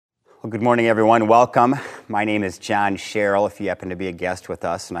Well, good morning, everyone. Welcome. My name is John Sherrill, if you happen to be a guest with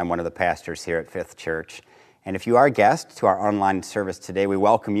us, and I'm one of the pastors here at Fifth Church. And if you are a guest to our online service today, we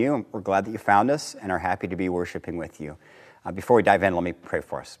welcome you. We're glad that you found us and are happy to be worshiping with you. Before we dive in, let me pray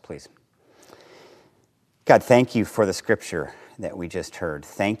for us, please. God, thank you for the scripture that we just heard.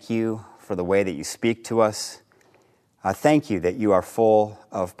 Thank you for the way that you speak to us. Thank you that you are full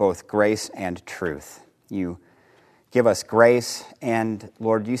of both grace and truth. You give us grace, and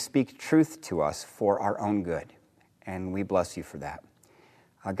Lord, you speak truth to us for our own good, and we bless you for that.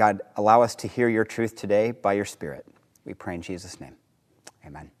 God, allow us to hear your truth today by your Spirit. We pray in Jesus' name.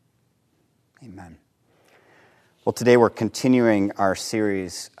 Amen. Amen. Well, today we're continuing our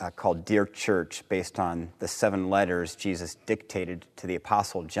series called Dear Church, based on the 7 letters Jesus dictated to the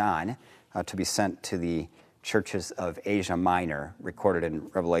Apostle John to be sent to the churches of Asia Minor, recorded in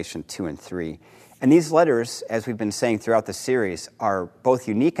Revelation 2 and 3. And these letters, as we've been saying throughout the series, are both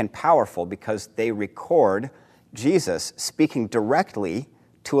unique and powerful because they record Jesus speaking directly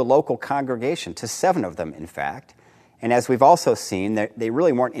to a local congregation, to 7 of them, in fact. And as we've also seen, they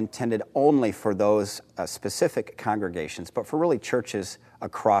really weren't intended only for those specific congregations, but for really churches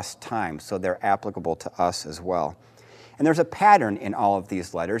across time, so they're applicable to us as well. And there's a pattern in all of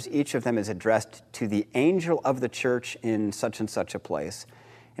these letters. Each of them is addressed to the angel of the church in such and such a place.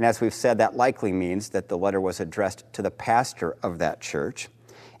 And as we've said, that likely means that the letter was addressed to the pastor of that church.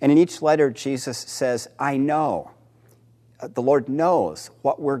 And in each letter, Jesus says, I know. The Lord knows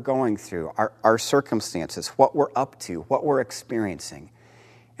what we're going through, our circumstances, what we're up to, what we're experiencing.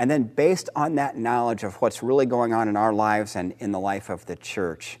 And then based on that knowledge of what's really going on in our lives and in the life of the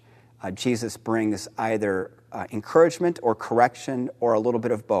church, Jesus brings either encouragement or correction or a little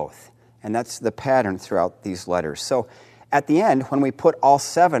bit of both. And that's the pattern throughout these letters. So at the end, when we put all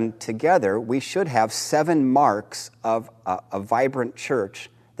 7 together, we should have 7 marks of a vibrant church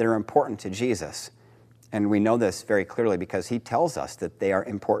that are important to Jesus. And we know this very clearly because he tells us that they are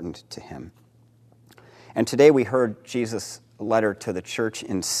important to him. And today we heard Jesus' letter to the church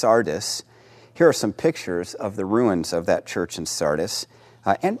in Sardis. Here are some pictures of the ruins of that church in Sardis.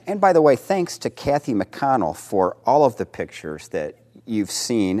 And by the way, thanks to Kathy McConnell for all of the pictures that you've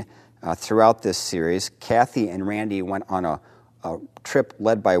seen throughout this series. Kathy and Randy went on a trip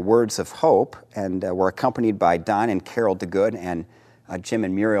led by Words of Hope and were accompanied by Don and Carol DeGood and Jim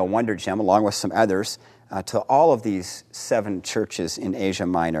and Muriel Wondergem, along with some others, to all of these 7 churches in Asia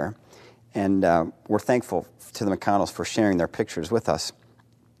Minor. And we're thankful to the McConnells for sharing their pictures with us.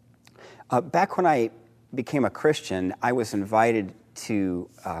 Back when I became a Christian, I was invited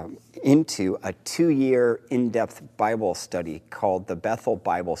into a 2-year in-depth Bible study called the Bethel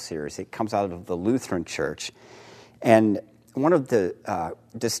Bible Series. It comes out of the Lutheran Church. And one of the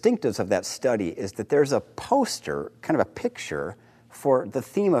distinctives of that study is that there's a poster, kind of a picture, for the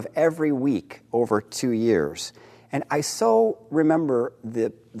theme of every week over 2 years. And I so remember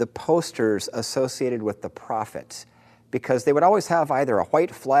the posters associated with the prophets, because they would always have either a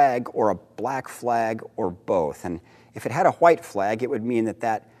white flag or a black flag or both. And if it had a white flag, it would mean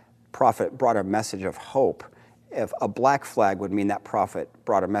that prophet brought a message of hope. If a black flag would mean that prophet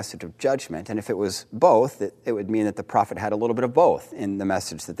brought a message of judgment. And if it was both, it would mean that the prophet had a little bit of both in the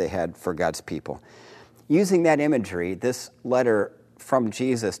message that they had for God's people. Using that imagery, this letter from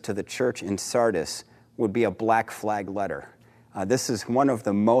Jesus to the church in Sardis would be a black flag letter. This is one of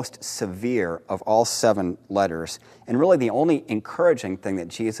the most severe of all 7 letters. And really the only encouraging thing that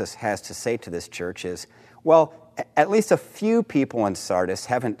Jesus has to say to this church is, well, at least a few people in Sardis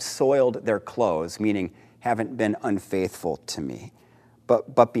haven't soiled their clothes, meaning haven't been unfaithful to me.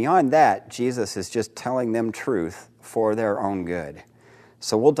 But beyond that, Jesus is just telling them truth for their own good.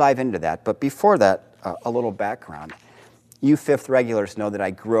 So we'll dive into that. But before that, a little background. You Fifth regulars know that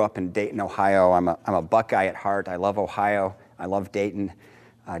I grew up in Dayton, Ohio. I'm a Buckeye at heart. I love Ohio. I love Dayton.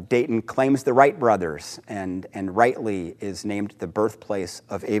 Dayton claims the Wright brothers and rightly is named the birthplace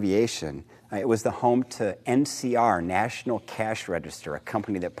of aviation. It was the home to NCR, National Cash Register, a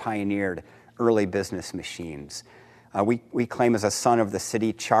company that pioneered early business machines. We claim as a son of the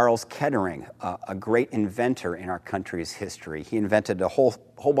city Charles Kettering, a great inventor in our country's history. He invented a whole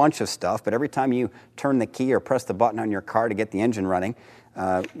bunch of stuff, but every time you turn the key or press the button on your car to get the engine running,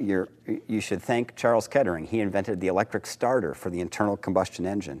 you should thank Charles Kettering. He invented the electric starter for the internal combustion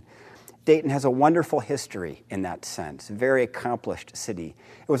engine. Dayton has a wonderful history in that sense, a very accomplished city.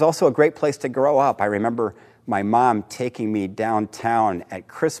 It was also a great place to grow up. I remember my mom taking me downtown at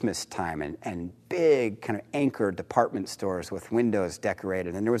Christmas time and big kind of anchor department stores with windows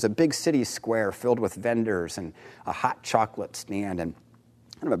decorated. And there was a big city square filled with vendors and a hot chocolate stand. And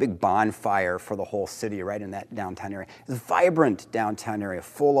kind of a big bonfire for the whole city right in that downtown area. It's a vibrant downtown area,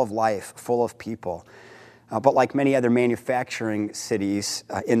 full of life, full of people. But like many other manufacturing cities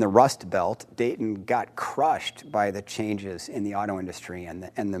in the Rust Belt, Dayton got crushed by the changes in the auto industry and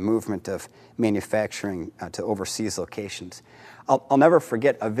the movement of manufacturing to overseas locations. I'll never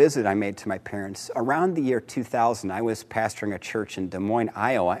forget a visit I made to my parents. Around the year 2000, I was pastoring a church in Des Moines,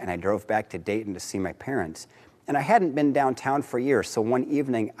 Iowa, and I drove back to Dayton to see my parents. And I hadn't been downtown for years, so one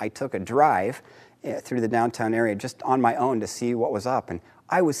evening I took a drive through the downtown area just on my own to see what was up, and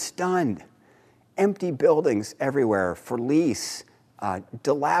I was stunned. Empty buildings everywhere for lease,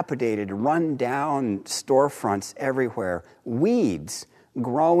 dilapidated, run-down storefronts everywhere, weeds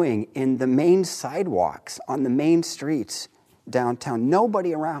growing in the main sidewalks, on the main streets downtown,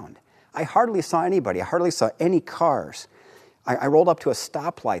 nobody around. I hardly saw anybody. I hardly saw any cars. I rolled up to a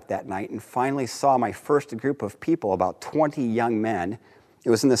stoplight that night and finally saw my first group of people, about 20 young men. It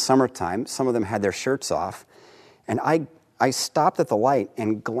was in the summertime. Some of them had their shirts off. And I stopped at the light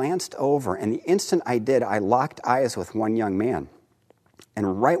and glanced over, and the instant I did, I locked eyes with one young man.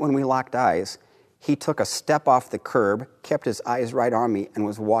 And right when we locked eyes, he took a step off the curb, kept his eyes right on me, and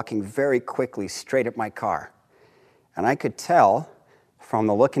was walking very quickly straight at my car. And I could tell from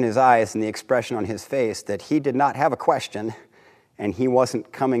the look in his eyes and the expression on his face that he did not have a question, and he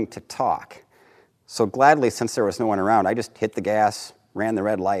wasn't coming to talk. So gladly, since there was no one around, I just hit the gas, ran the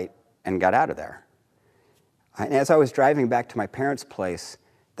red light, and got out of there. And as I was driving back to my parents' place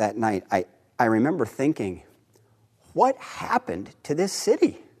that night, I remember thinking, what happened to this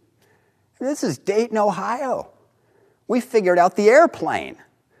city? This is Dayton, Ohio. We figured out the airplane.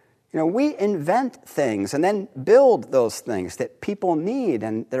 We invent things and then build those things that people need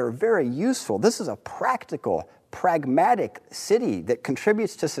and that are very useful. This is a practical, pragmatic city that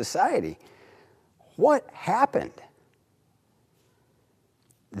contributes to society. What happened?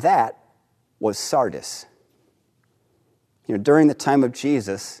 That was Sardis. During the time of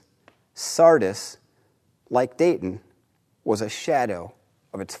Jesus, Sardis, like Dayton, was a shadow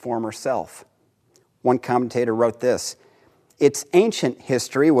of its former self. One commentator wrote this: its ancient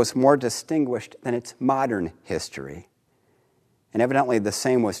history was more distinguished than its modern history. And evidently the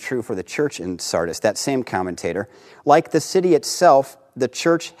same was true for the church in Sardis. That same commentator, like the city itself, the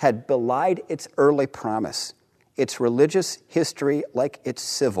church had belied its early promise. Its religious history, like its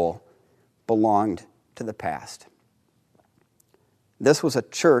civil, belonged to the past. This was a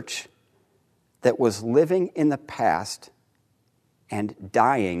church that was living in the past and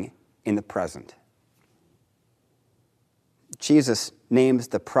dying in the present. Jesus names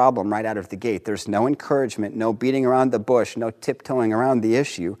the problem right out of the gate. There's no encouragement, no beating around the bush, no tiptoeing around the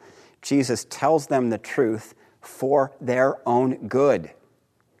issue. Jesus tells them the truth for their own good.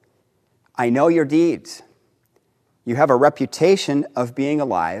 I know your deeds. You have a reputation of being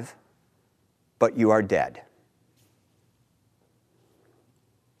alive, but you are dead.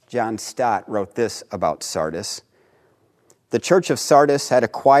 John Stott wrote this about Sardis: the church of Sardis had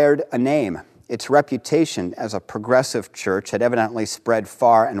acquired a name. Its reputation as a progressive church had evidently spread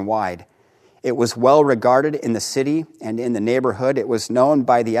far and wide. It was well regarded in the city and in the neighborhood. It was known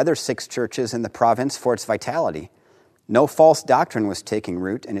by the other 6 churches in the province for its vitality. No false doctrine was taking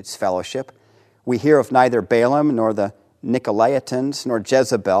root in its fellowship. We hear of neither Balaam nor the Nicolaitans nor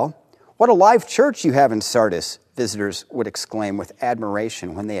Jezebel. What a live church you have in Sardis, visitors would exclaim with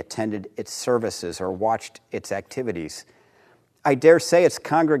admiration when they attended its services or watched its activities. I dare say its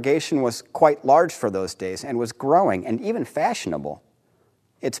congregation was quite large for those days and was growing and even fashionable.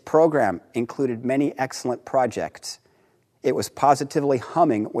 Its program included many excellent projects. It was positively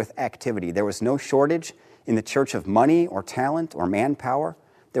humming with activity. There was no shortage in the church of money or talent or manpower.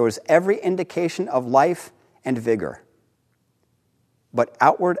 There was every indication of life and vigor. But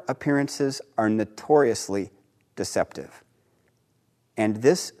outward appearances are notoriously deceptive. And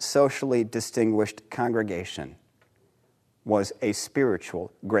this socially distinguished congregation was a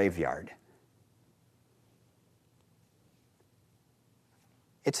spiritual graveyard.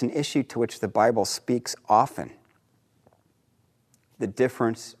 It's an issue to which the Bible speaks often. The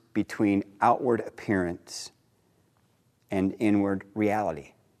difference between outward appearance and inward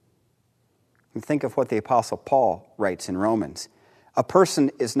reality. And think of what the Apostle Paul writes in Romans. A person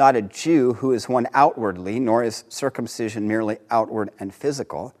is not a Jew who is one outwardly, nor is circumcision merely outward and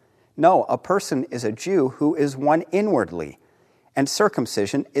physical. No, a person is a Jew who is one inwardly, and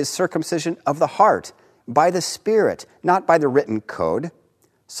circumcision is circumcision of the heart, by the Spirit, not by the written code.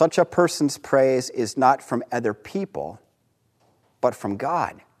 Such a person's praise is not from other people, but from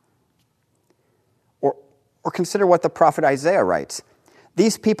God. Or consider what the prophet Isaiah writes.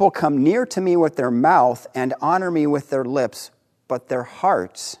 These people come near to me with their mouth and honor me with their lips, but their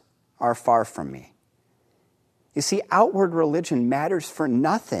hearts are far from me. You see, outward religion matters for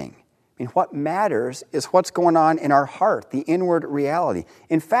nothing. I mean, what matters is what's going on in our heart, the inward reality.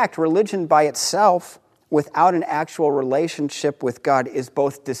 In fact, religion by itself, without an actual relationship with God, is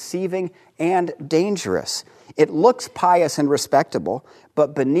both deceiving and dangerous. It looks pious and respectable,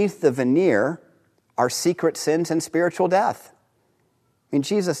 but beneath the veneer are secret sins and spiritual death. I mean,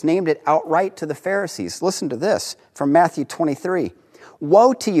 Jesus named it outright to the Pharisees. Listen to this from Matthew 23.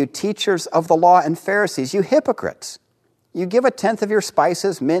 Woe to you, teachers of the law and Pharisees, you hypocrites! You give 1/10 of your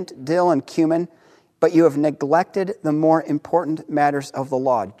spices, mint, dill, and cumin, but you have neglected the more important matters of the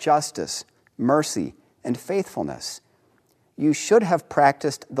law, justice, mercy, and faithfulness. You should have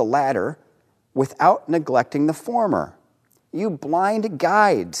practiced the latter without neglecting the former. You blind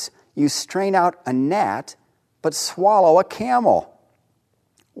guides, you strain out a gnat, but swallow a camel.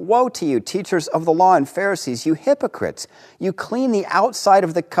 Woe to you, teachers of the law and Pharisees, you hypocrites! You clean the outside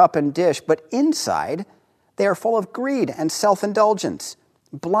of the cup and dish, but inside they are full of greed and self-indulgence.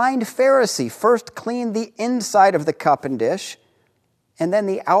 Blind Pharisee, first clean the inside of the cup and dish, and then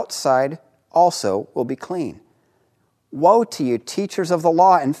the outside also will be clean. Woe to you, teachers of the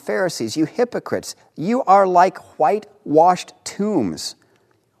law and Pharisees, you hypocrites! You are like whitewashed tombs,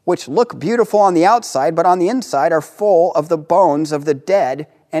 which look beautiful on the outside, but on the inside are full of the bones of the dead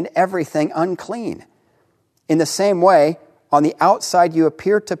and everything unclean. In the same way, on the outside you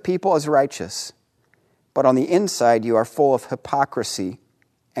appear to people as righteous, but on the inside you are full of hypocrisy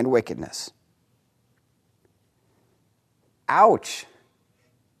and wickedness. Ouch!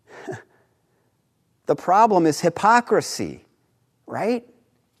 The problem is hypocrisy, right?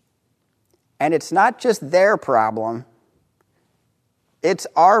 And it's not just their problem, it's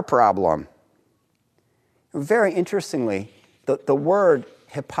our problem. Very interestingly, the word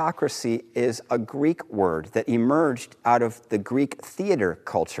hypocrisy is a Greek word that emerged out of the Greek theater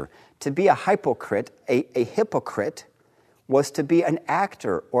culture. To be a hypocrite, a hypocrite, was to be an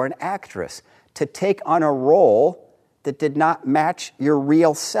actor or an actress, to take on a role that did not match your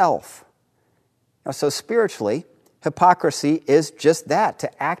real self. Now, so spiritually, hypocrisy is just that,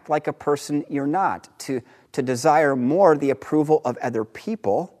 to act like a person you're not, to desire more the approval of other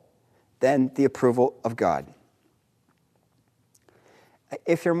people than the approval of God.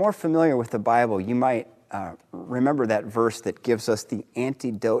 If you're more familiar with the Bible, you might remember that verse that gives us the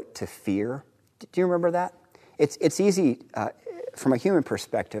antidote to fear. Do you remember that? It's easy from a human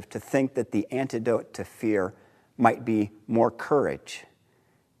perspective to think that the antidote to fear might be more courage.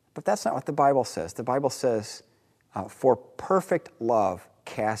 But that's not what the Bible says. The Bible says, for perfect love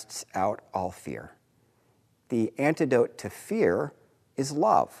casts out all fear. The antidote to fear is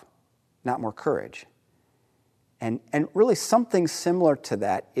love, not more courage. And really something similar to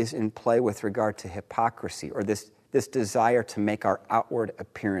that is in play with regard to hypocrisy, or this desire to make our outward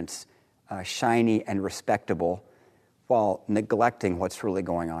appearance shiny and respectable while neglecting what's really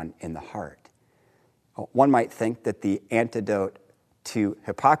going on in the heart. One might think that the antidote to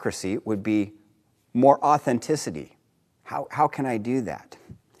hypocrisy would be more authenticity. How can I do that?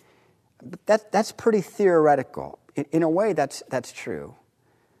 But that's pretty theoretical. In a way, that's true.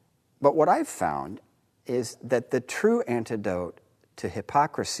 But what I've found is that the true antidote to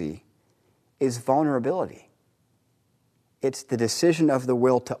hypocrisy is vulnerability. It's the decision of the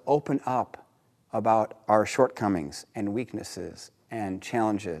will to open up about our shortcomings and weaknesses and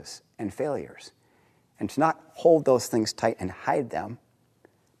challenges and failures, and to not hold those things tight and hide them,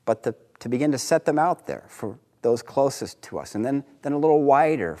 but to begin to set them out there for those closest to us, and then a little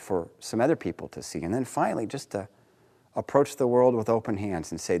wider for some other people to see, and then finally just to approach the world with open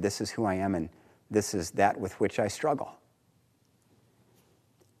hands and say, this is who I am and this is that with which I struggle.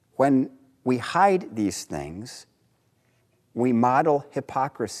 When we hide these things, we model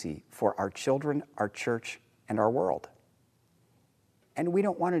hypocrisy for our children, our church, and our world. And we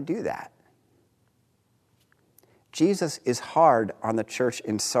don't want to do that. Jesus is hard on the church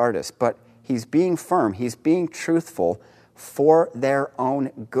in Sardis, but he's being firm, he's being truthful for their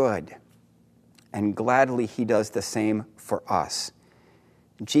own good. And gladly he does the same for us.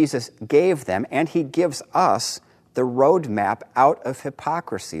 Jesus gave them, and he gives us, the roadmap out of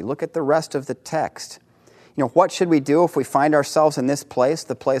hypocrisy. Look at the rest of the text. You know, what should we do if we find ourselves in this place,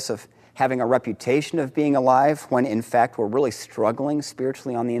 the place of having a reputation of being alive, when in fact we're really struggling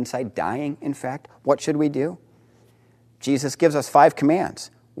spiritually on the inside, dying in fact? What should we do? Jesus gives us 5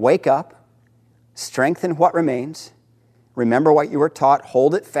 commands. Wake up, strengthen what remains, remember what you were taught,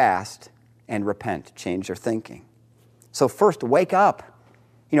 hold it fast, and repent, change your thinking. So first, wake up.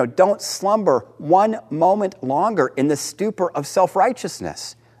 You know, don't slumber one moment longer in the stupor of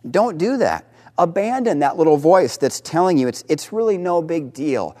self-righteousness. Don't do that. Abandon that little voice that's telling you it's really no big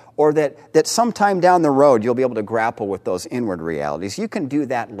deal, or that sometime down the road you'll be able to grapple with those inward realities. You can do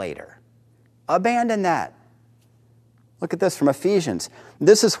that later. Abandon that. Look at this from Ephesians.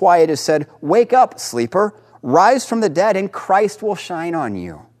 This is why it is said, "Wake up, sleeper, rise from the dead, and Christ will shine on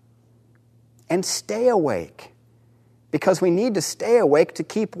you." And stay awake, because we need to stay awake to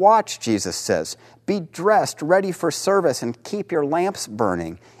keep watch, Jesus says. Be dressed, ready for service, and keep your lamps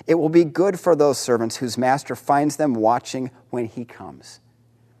burning. It will be good for those servants whose master finds them watching when he comes.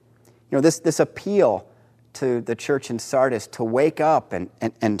 You know, this appeal to the church in Sardis to wake up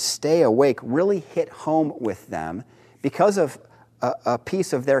and stay awake really hit home with them because of a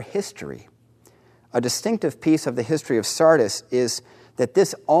piece of their history. A distinctive piece of the history of Sardis is that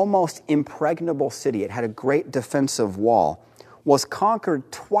this almost impregnable city, it had a great defensive wall, was conquered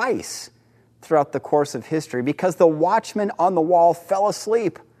twice throughout the course of history because the watchman on the wall fell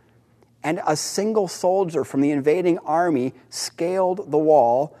asleep and a single soldier from the invading army scaled the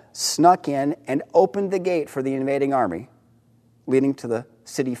wall, snuck in, and opened the gate for the invading army, leading to the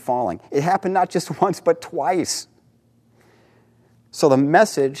city falling. It happened not just once, but twice. So the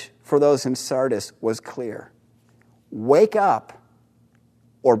message for those in Sardis was clear. Wake up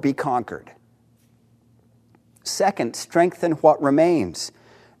or be conquered. Second, strengthen what remains.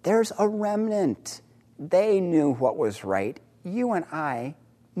 There's a remnant. They knew what was right. You and I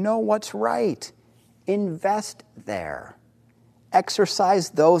know what's right. Invest there. Exercise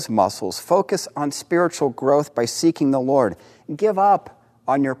those muscles. Focus on spiritual growth by seeking the Lord. Give up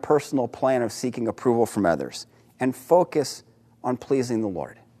on your personal plan of seeking approval from others and focus on pleasing the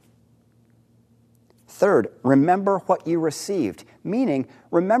Lord. Third, remember what you received, meaning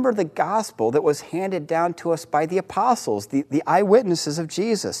remember the gospel that was handed down to us by the apostles, the eyewitnesses of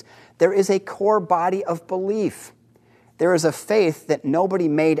Jesus. There is a core body of belief. There is a faith that nobody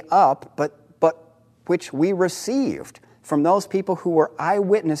made up, but which we received from those people who were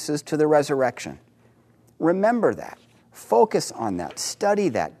eyewitnesses to the resurrection. Remember that. Focus on that. Study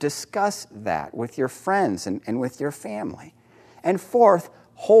that. Discuss that with your friends and with your family. And fourth,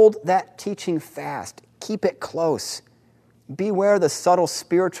 hold that teaching fast. Keep it close. Beware the subtle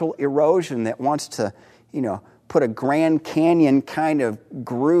spiritual erosion that wants to, put a Grand Canyon kind of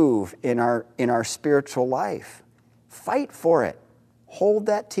groove in our spiritual life. Fight for it. Hold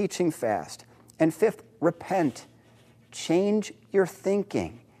that teaching fast. And fifth, repent. Change your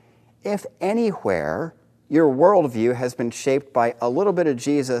thinking. If anywhere your worldview has been shaped by a little bit of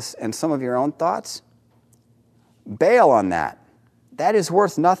Jesus and some of your own thoughts, bail on that. That is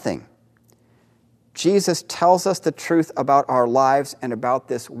worth nothing. Jesus tells us the truth about our lives and about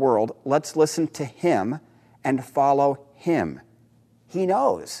this world. Let's listen to him and follow him. He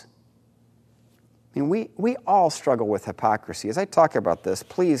knows. I mean, we all struggle with hypocrisy. As I talk about this,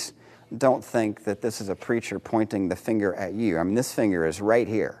 please don't think that this is a preacher pointing the finger at you. I mean, this finger is right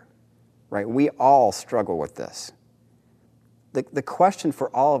here, right? We all struggle with this. The question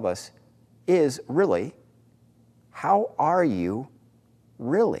for all of us is really, how are you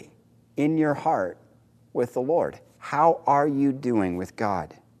really in your heart with the Lord? How are you doing with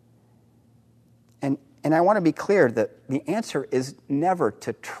God? And I want to be clear that the answer is never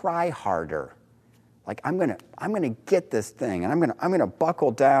to try harder. Like I'm gonna get this thing, and I'm gonna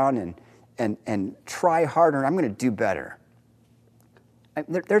buckle down and try harder, and I'm gonna do better.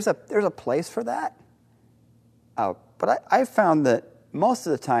 There's a place for that, but I found that most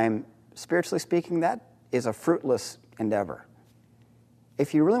of the time, spiritually speaking, that is a fruitless endeavor.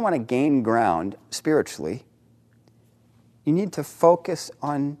 If you really want to gain ground spiritually, you need to focus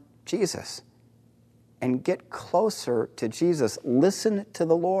on Jesus and get closer to Jesus. Listen to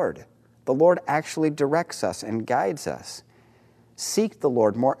the Lord. The Lord actually directs us and guides us. Seek the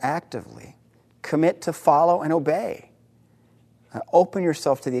Lord more actively. Commit to follow and obey. Open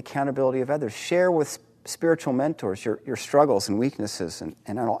yourself to the accountability of others. Share with spiritual mentors your struggles and weaknesses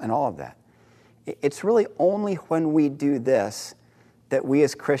and all of that. It's really only when we do this that we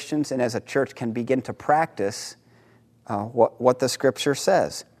as Christians and as a church can begin to practice what the Scripture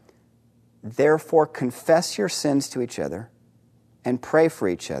says. Therefore, confess your sins to each other and pray for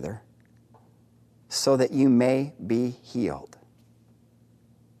each other so that you may be healed.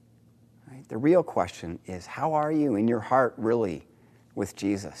 Right? The real question is, how are you in your heart really with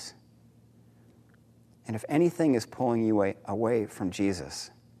Jesus? And if anything is pulling you away from Jesus,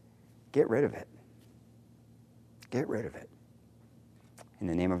 get rid of it. Get rid of it. In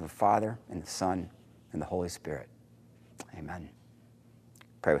the name of the Father, and the Son, and the Holy Spirit. Amen.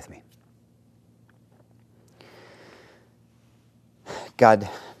 Pray with me. God,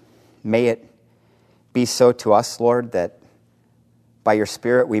 may it be so to us, Lord, that by your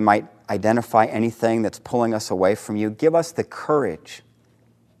Spirit we might identify anything that's pulling us away from you. Give us the courage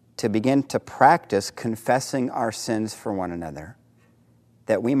to begin to practice confessing our sins for one another,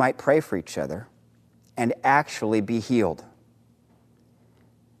 that we might pray for each other and actually be healed.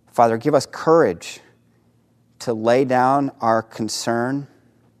 Father, give us courage to lay down our concern,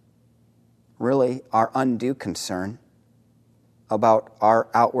 really our undue concern about our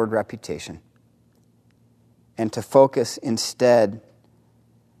outward reputation, and to focus instead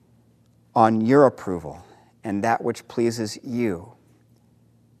on your approval and that which pleases you.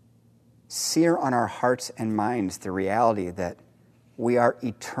 Sear on our hearts and minds the reality that we are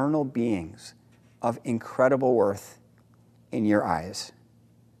eternal beings of incredible worth in your eyes.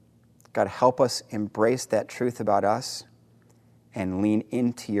 God, help us embrace that truth about us and lean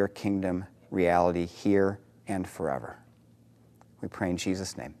into your kingdom reality here and forever. We pray in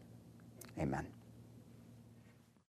Jesus' name. Amen.